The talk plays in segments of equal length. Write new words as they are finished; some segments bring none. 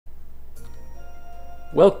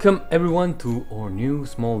Welcome everyone to our new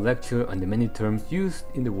small lecture on the many terms used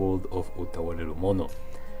in the world of Utawarerumono.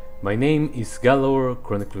 My name is Galor,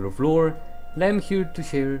 Chronicler of Lore, and I am here to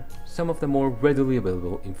share some of the more readily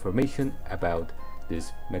available information about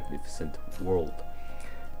this magnificent world.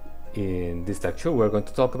 In this lecture we are going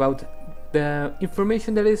to talk about the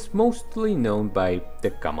information that is mostly known by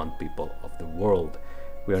the common people of the world.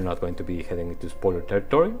 We are not going to be heading into spoiler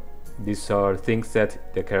territory. These are things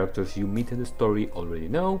that the characters you meet in the story already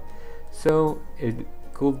know, so it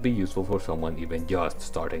could be useful for someone even just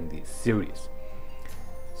starting this series.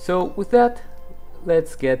 So with that,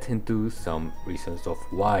 let's get into some reasons of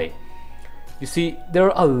why. You see, there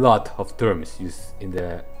are a lot of terms used in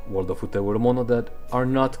the world of Utawarerumono that are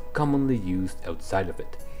not commonly used outside of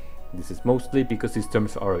it. This is mostly because these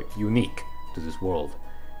terms are unique to this world.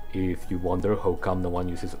 If you wonder how come no one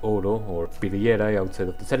uses Owlo or Pirierai outside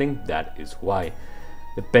of the setting, that is why.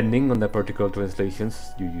 Depending on the particular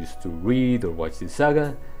translations you used to read or watch this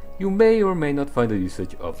saga, you may or may not find the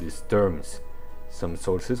usage of these terms. Some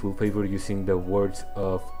sources will favor using the words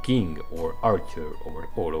of king or archer over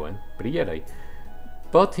Owlo and Pirierai.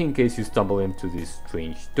 But in case you stumble into these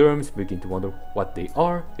strange terms, begin to wonder what they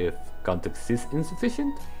are, if context is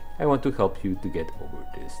insufficient, I want to help you to get over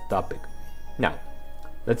this topic. Now,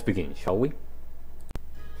 let's begin, shall we?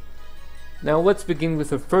 Now let's begin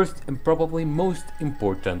with the first and probably most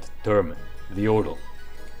important term, the Owlo.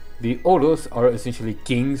 The Owlos are essentially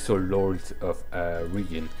kings or lords of a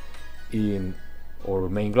region. In our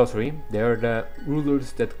main glossary, they are the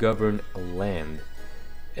rulers that govern a land,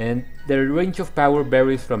 and their range of power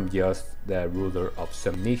varies from just the ruler of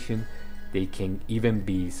some nation. They can even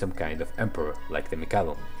be some kind of emperor, like the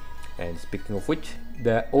Mikado. And speaking of which,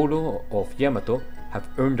 the Owlo of Yamato have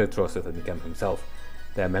earned the trust of the Mikado himself.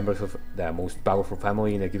 The members of the most powerful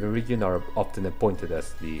family in a given region are often appointed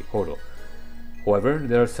as the Owlo. However,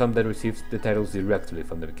 there are some that receive the titles directly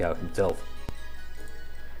from the Mikado himself.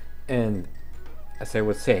 And as I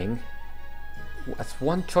was saying, as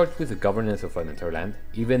one charged with the governance of an entire land,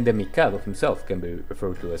 even the Mikado himself can be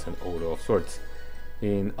referred to as an Owlo of sorts.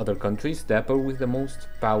 In other countries, the emperor with the most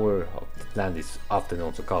power of the land is often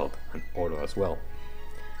also called an Owlo as well.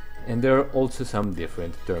 And there are also some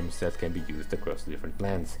different terms that can be used across different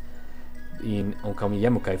lands. In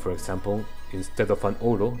Onkami, for example, instead of an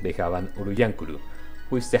Owlo, they have an Oruyankuru,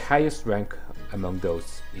 who is the highest rank among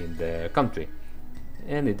those in the country.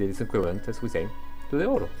 And it is equivalent, as we say, to the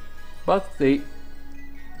Owlo. But the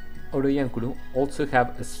Oruyankuru also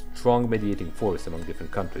have a strong mediating force among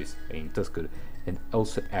different countries in Tuscany, and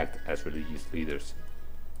also act as religious leaders.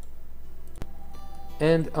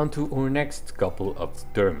 And onto our next couple of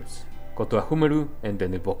terms, Kotoahamuru and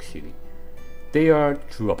Benebokshiri. They are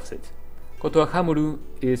true opposites. Kotoahamuru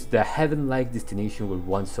is the heaven-like destination where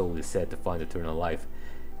one soul is said to find eternal life.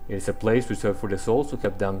 It is a place reserved for the souls who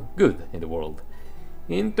have done good in the world.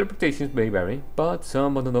 Interpretations may vary, but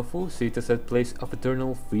some Mononofu see it as a place of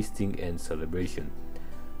eternal feasting and celebration.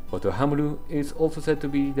 Kotoahamuru is also said to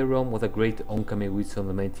be the realm where the great Onkami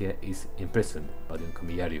Uitsualnemetia is imprisoned by the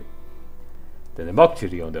Onkami. The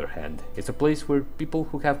Benebokshiri, on the other hand, is a place where people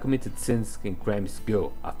who have committed sins and crimes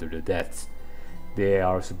go after their deaths. They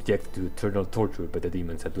are subjected to eternal torture by the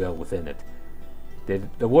demons that dwell within it.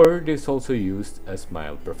 The word is also used as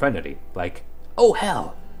mild profanity, like, "Oh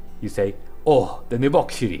hell!" You say, "Oh, the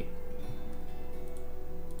Benebokshiri!"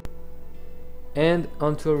 And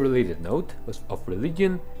onto a related note of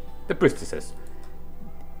religion, the priestesses.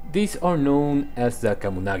 These are known as the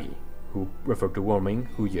Kamunagi, who refer to women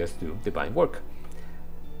who just do divine work.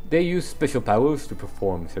 They use special powers to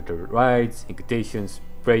perform certain rites, incantations,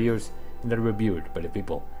 prayers, and are revered by the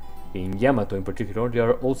people. In Yamato in particular, there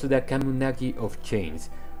are also the Kamunagi of chains,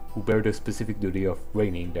 who bear the specific duty of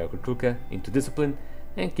reining the Akuruka into discipline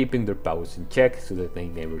and keeping their powers in check so that they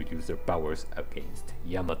never use their powers against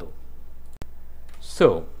Yamato.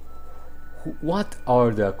 So, what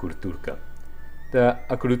are the Akuruturka? The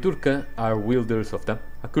Akuruturka are wielders of the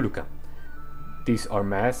Akuruka. These are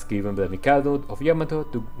masks given by the Mikado of Yamato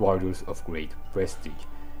to warriors of great prestige.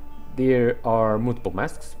 There are multiple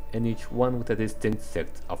masks, and each one with a distinct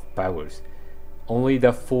set of powers. Only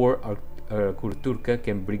the 4 Akuruturka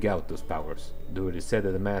can bring out those powers, though it is said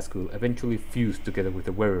that the mask will eventually fuse together with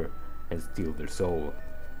the wearer and steal their soul.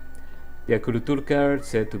 The Akuruturka are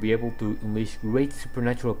said to be able to unleash great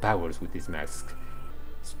supernatural powers with these masks.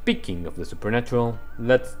 Speaking of the supernatural,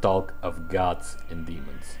 let's talk of gods and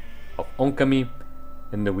demons, of Onkami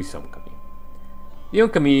and Nugwisomkami. The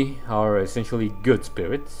Onkami are essentially good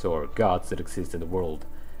spirits or gods that exist in the world.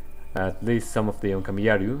 At least some of the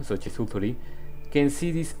Onkami, such as Utori, can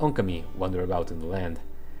see these Onkami wander about in the land.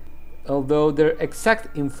 although their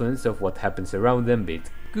exact influence of what happens around them, be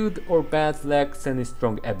it good or bad, lacks any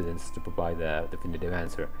strong evidence to provide a definitive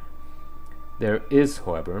answer. There is,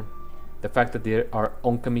 however, the fact that there are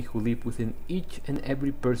Onkami who live within each and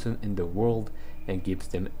every person in the world and gives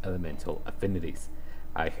them elemental affinities.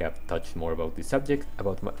 I have touched more about this subject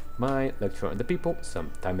about my lecture on the people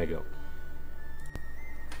some time ago.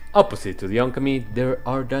 Opposite to the Onkami, there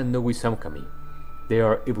are the Nugwisomkami. They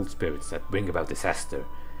are evil spirits that bring about disaster.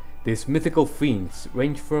 These mythical fiends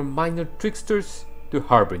range from minor tricksters to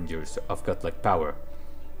harbingers of godlike power.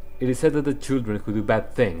 It is said that the children who do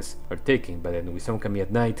bad things are taken by the Nugwisomkami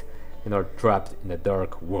at night and are trapped in a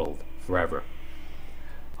dark world forever.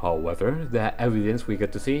 However, the evidence we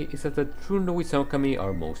get to see is that the true Nugwisomkami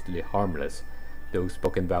are mostly harmless. Those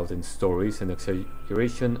spoken about in stories and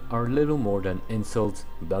exaggeration are little more than insults,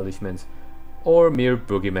 embellishments, or mere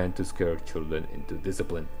boogeymen to scare children into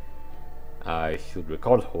discipline. I should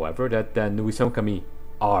recall, however, that the Nugwisomkami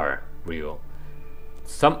are real.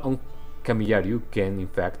 Some Onkamiyaru can in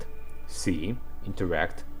fact see,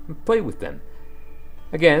 interact, and play with them.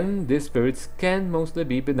 Again, these spirits can mostly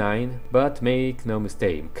be benign, but make no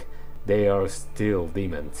mistake, they are still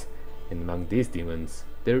demons. And among these demons,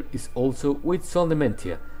 there is also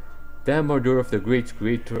Uitsualnemetia, the murderer of the great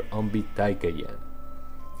creator Onvitaikayan.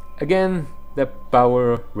 Again, the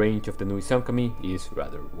power range of the Nugwisomkami is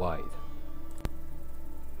rather wide.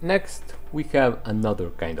 Next, we have another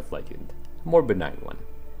kind of legend, a more benign one,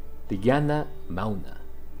 the Yaana Mauna.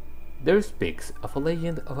 There speaks of a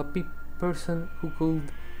legend of a person who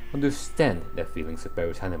could understand the feelings of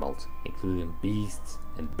various animals, including beasts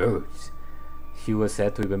and birds. He was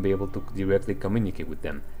said to even be able to directly communicate with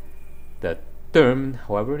them. The term,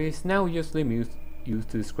 however, is now usually used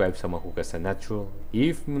to describe someone who has a natural,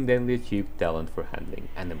 if mundanely achieved, talent for handling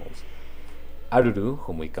animals. Aruru,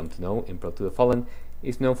 whom we come to know in Pro to the Fallen,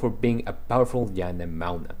 is known for being a powerful Yaana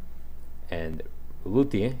Mauna, and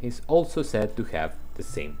Ulutie is also said to have the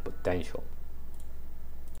same potential.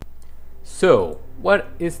 So, what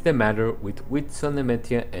is the matter with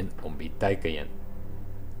Uitsualnemetia and Onvitaikayan?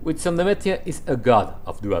 Uitsualnemetia is a god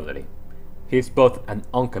of duality. He is both an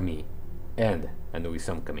Onkami and a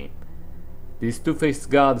Nugwisomkami. This two-faced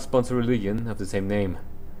god sponsors a religion of the same name.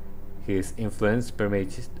 His influence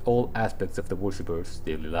permeates all aspects of the worshippers'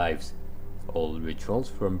 daily lives. All rituals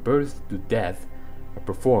from birth to death are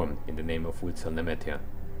performed in the name of Uitsualnemetia.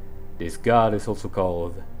 This god is also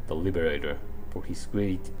called the Liberator for his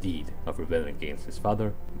great deed of rebelling against his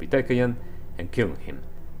father, Onvitaikayan, and killing him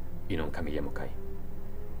in Onkami.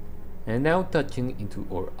 And now touching into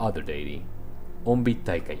our other deity,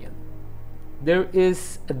 Onvitaikayan. There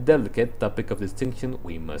is a delicate topic of distinction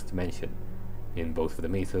we must mention. In both of the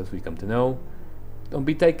mythos we come to know,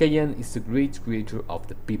 Onvitaikayan is the great creator of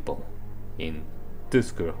the people. In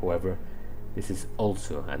Tuskur, however, this is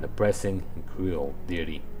also an oppressing and cruel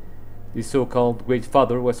deity. This so-called Great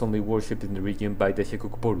Father was only worshipped in the region by the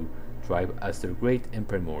Shikuporu tribe as their great and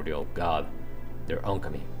primordial god, their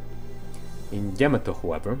Onkami. In Yamato,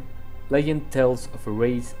 however, legend tells of a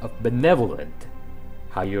race of benevolent,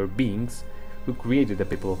 higher beings who created the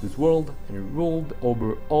people of this world and ruled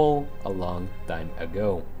over all a long time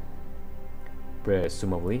ago.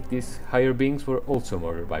 Presumably, these higher beings were also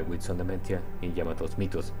murdered by Uitsualnemetia in Yamato's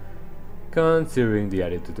mythos, considering the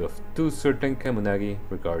attitude of two certain Kamunagi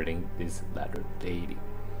regarding this latter deity.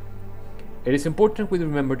 It is important we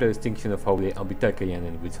remember the distinction of how the Onvitaikayan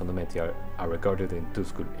and Uitsualnemetia are regarded in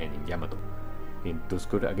Tuskur and in Yamato. In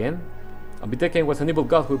Tuskur, again, Onvitaikayan was an evil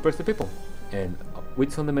god who oppressed the people, and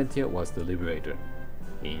Uitsualnemetia was the liberator.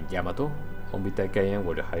 In Yamato, Onvitaikayan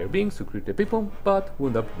were the higher beings who created the people, but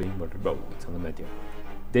wound up being murdered by Uitsualnemetia.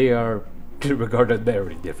 They are regarded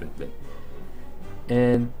very differently.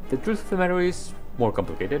 And the truth of the matter is more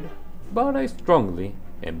complicated, but I strongly,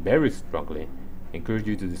 and very strongly, encourage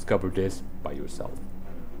you to discover this by yourself.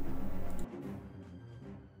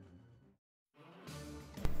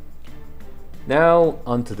 Now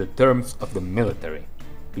onto the terms of the military,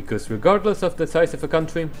 because regardless of the size of a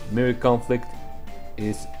country, mere conflict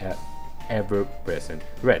is an ever-present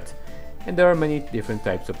threat, and there are many different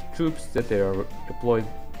types of troops that they are deployed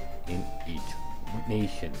in each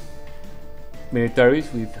nation.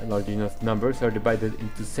 Militaries with large enough numbers are divided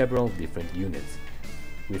into several different units,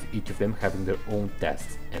 with each of them having their own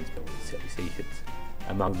tasks and specializations.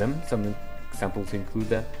 Among them, some examples include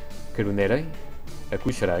the Karunerai,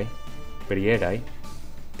 Rakusharai, Perierai,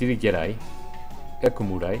 Tirijarai,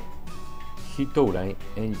 Yakumurai, Hitourai,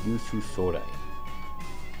 and Yususorai.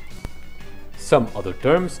 Some other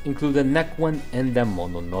terms include the Nakwan and the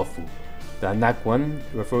Mononofu. The Nakwan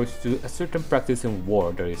refers to a certain practice in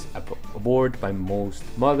war that is abhorred by most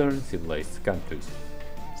modern civilized countries.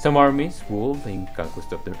 Some armies rule in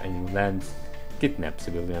conquest of their enemy lands, kidnap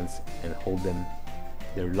civilians, and hold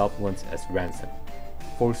their loved ones as ransom,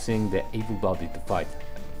 forcing the able-bodied to fight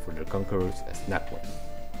for their conquerors as Nakwan,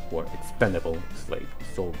 or expendable slave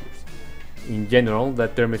soldiers. In general,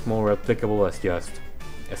 that term is more applicable as just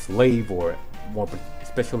a slave, or more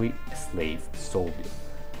especially a slave soldier.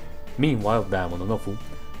 Meanwhile, the Mononofu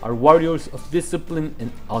are warriors of discipline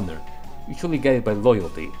and honor, usually guided by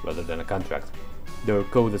loyalty rather than a contract. Their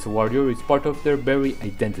code as a warrior is part of their very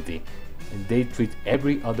identity, and they treat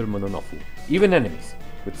every other Mononofu, even enemies,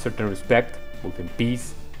 with certain respect, both in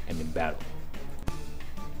peace and in battle.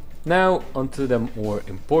 Now onto the more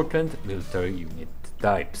important military unit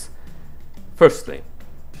types. Firstly,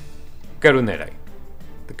 Karunerai.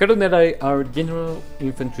 The Karunerai are general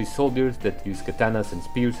infantry soldiers that use katanas and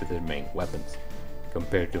spears as their main weapons.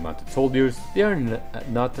 Compared to mounted soldiers, they are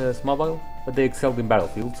not as mobile, but they excel in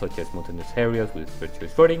battlefields such as mountainous areas with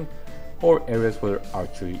virtuous footing, or areas where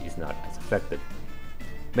archery is not as effective.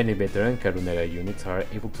 Many veteran Karunerai units are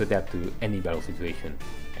able to adapt to any battle situation,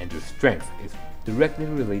 and their strength is directly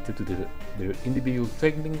related to their individual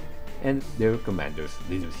training and their commander's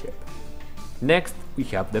leadership. Next, we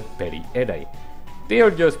have the Peri Erai. They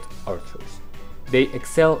are just archers. They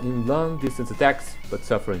excel in long-distance attacks, but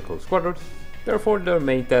suffer in close quarters. Therefore, their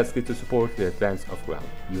main task is to support the advance of ground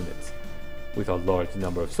units. With a large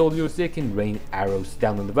number of soldiers, they can rain arrows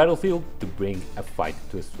down on the battlefield to bring a fight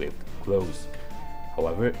to a swift close.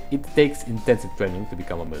 However, it takes intensive training to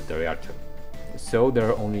become a military archer, so there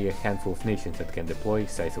are only a handful of nations that can deploy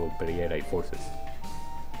sizable Peri Erai forces.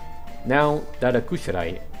 Now, the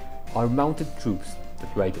Rakusharai are mounted troops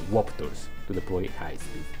that ride Waptors to deploy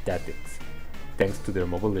high-speed tactics. Thanks to their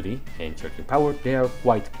mobility and charging power, they are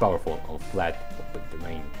quite powerful on flat, open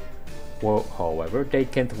terrain. However, they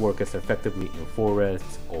can't work as effectively in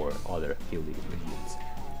forests or other hilly regions.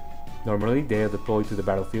 Normally, they are deployed to the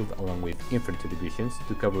battlefield along with infantry divisions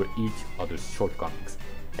to cover each other's shortcomings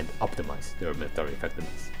and optimize their military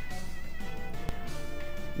effectiveness.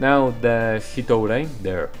 Now, the Shitourai,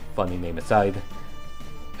 their funny name aside,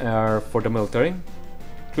 are for the military,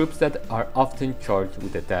 troops that are often charged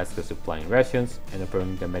with the task of supplying rations and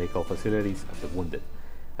operating the medical facilities of the wounded,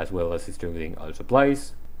 as well as distributing other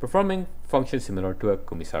supplies, performing functions similar to a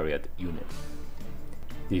commissariat unit.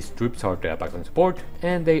 These troops are the backline support,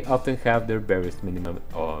 and they often have their barest minimum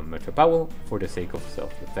military power for the sake of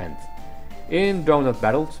self-defense. In drawn-out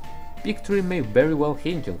battles, victory may very well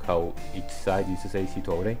hinge on how each side uses a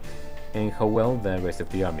Shitourai and how well the rest of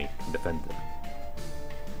the army can defend them.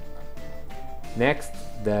 Next,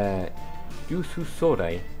 the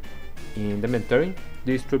Yususorai. In the military,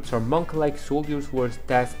 these troops are monk-like soldiers who are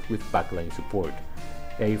tasked with backline support.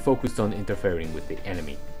 They focus on interfering with the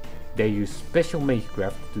enemy. They use special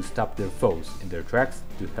magecraft to stop their foes in their tracks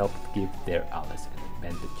to help give their allies an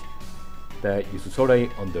advantage. The Yususorai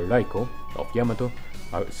under Raiko of Yamato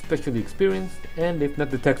are especially experienced, and if not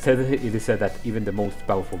detected, it is said that even the most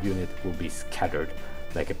powerful unit will be scattered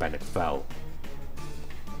like a panicked fowl.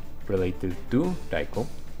 Related to Raiko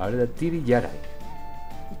are the Tiriyarai,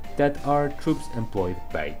 that are troops employed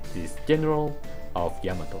by this general of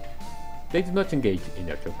Yamato. They do not engage in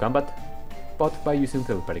actual combat, but by using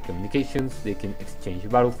telepathic communications they can exchange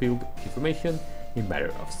battlefield information in a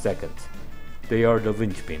matter of seconds. They are the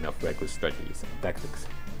linchpin of Raiko's strategies and tactics.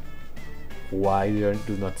 Why they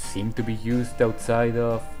do not seem to be used outside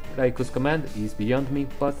of Raiko's command is beyond me,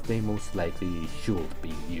 but they most likely should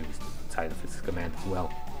be used outside of his command as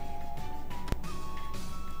well.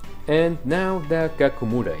 And now the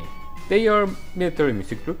Kakumurai. They are military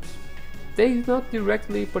music troops. They do not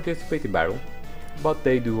directly participate in battle, but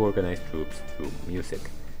they do organize troops through music.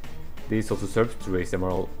 This also serves to raise the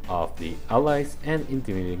morale of the allies and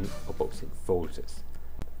intimidating opposing forces.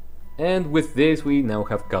 And with this we now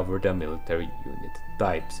have covered the military unit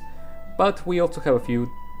types, but we also have a few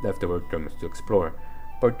leftover terms to explore.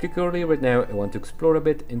 Particularly right now I want to explore a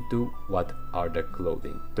bit into what are the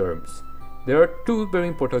clothing terms. There are two very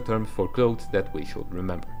important terms for clothes that we should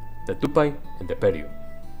remember, the tupai and the periu.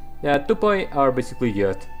 The tupai are basically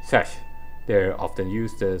just sash. They're often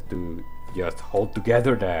used to just hold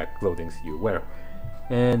together the clothing you wear.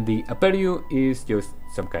 And the aperiu is just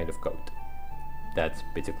some kind of coat. That's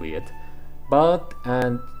basically it.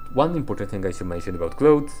 And one important thing I should mention about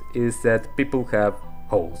clothes is that people have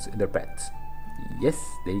holes in their pants. Yes,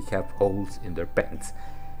 they have holes in their pants.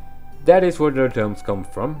 That is where their terms come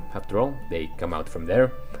from, after all, they come out from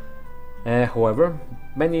there. However,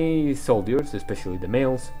 many soldiers, especially the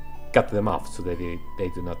males, cut them off so that they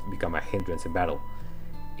do not become a hindrance in battle.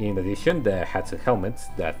 In addition, the hats and helmets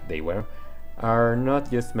that they wear are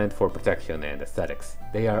not just meant for protection and aesthetics,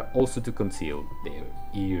 they are also to conceal their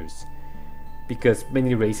ears. Because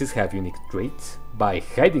many races have unique traits, by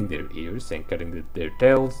hiding their ears and cutting their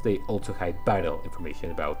tails, they also hide vital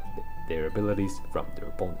information about their abilities from their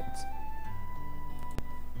opponents.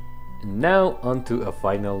 And now onto a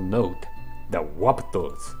final note, the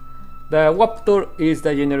Waptors. The Waptor is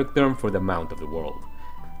the generic term for the mount of the world.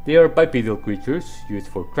 They are bipedal creatures used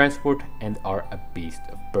for transport and are a beast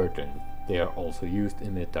of burden. They are also used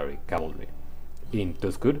in military cavalry. In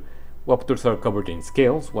Tuskud, Waptors are covered in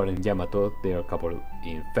scales, while in Yamato they are covered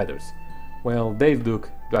in feathers. While they look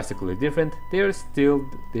drastically different, they are still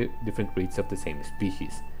different breeds of the same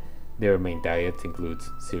species. Their main diet includes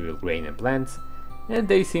cereal, grain and plants, and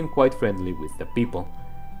they seem quite friendly with the people.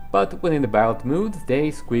 But when in a bad mood, they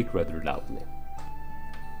squeak rather loudly.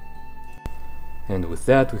 And with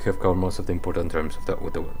that, we have covered most of the important terms of the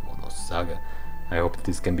Utawarerumono saga. I hope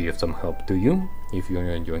this can be of some help to you, if you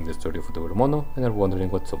are enjoying the story of Utawarerumono and are wondering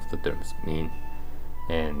what some of the terms mean.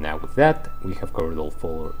 And now with that, we have covered all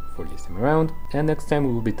four for this time around, and next time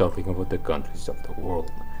we will be talking about the countries of the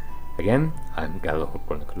world. Again, I'm Galo,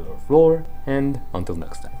 Chronicler of Lore, and until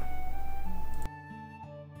next time.